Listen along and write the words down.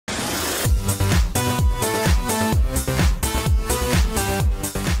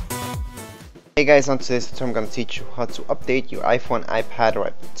Hey guys, on today's tutorial I'm going to teach you how to update your iPhone, iPad, or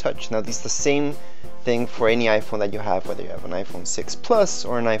iPod Touch. Now this is the same thing for any iPhone that you have, whether you have an iPhone 6 Plus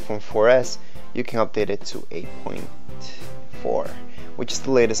or an iPhone 4S. You can update it to 8.4, which is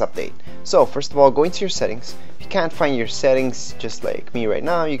the latest update. So first of all, go into your settings. If you can't find your settings just like me right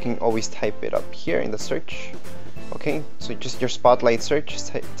now, you can always type it up here in the search. Okay, so just your Spotlight search,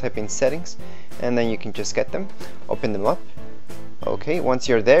 just type in settings, and then you can just get them, open them up. Okay, once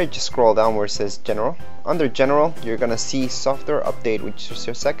you're there, just scroll down where it says General. Under General, you're gonna see Software Update, which is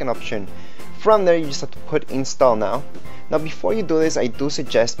your second option. From there, you just have to put Install Now. Now, before you do this, I do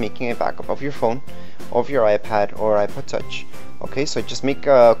suggest making a backup of your phone, of your iPad or iPod Touch. Okay, so just make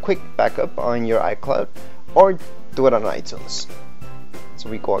a quick backup on your iCloud, or do it on iTunes. So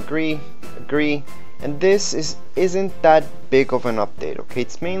we go agree, and this isn't that big of an update. Okay,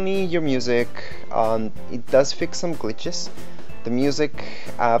 it's mainly your music. It does fix some glitches. The music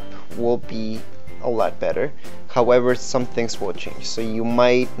app will be a lot better. However, some things will change, so you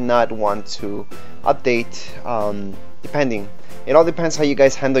might not want to update. Depending, it all depends how you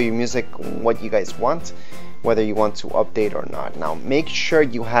guys handle your music, what you guys want, whether you want to update or not. Now, make sure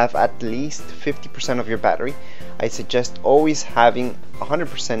you have at least 50% of your battery. I suggest always having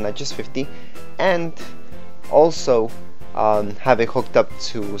 100%, not just 50, and also have it hooked up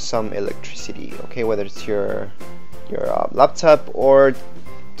to some electricity. Okay, whether it's your laptop or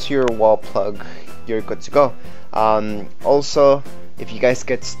to your wall plug, you're good to go. Also, if you guys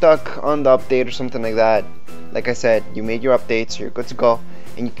get stuck on the update or something like that, like I said, you made your update, so you're good to go,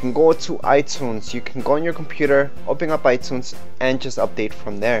 and you can go to iTunes. You can go on your computer, open up iTunes, and just update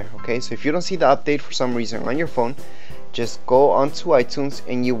from there. Okay, so if you don't see the update for some reason on your phone, just go onto iTunes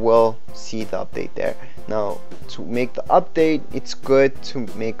and you will see the update there. Now, to make the update, it's good to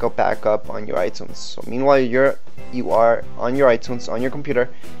make a backup on your iTunes. So meanwhile you are on your iTunes on your computer,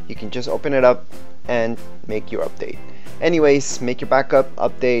 you can just open it up and make your update. Anyways, make your backup,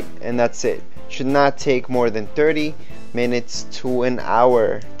 update, and that's it. Should not take more than 30 minutes to an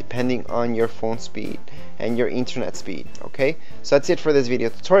hour, depending on your phone speed and your internet speed. Okay, so that's it for this video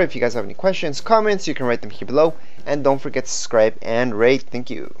tutorial. If you guys have any questions, comments, you can write them here below, and don't forget to subscribe and rate. Thank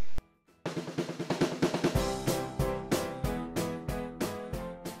you.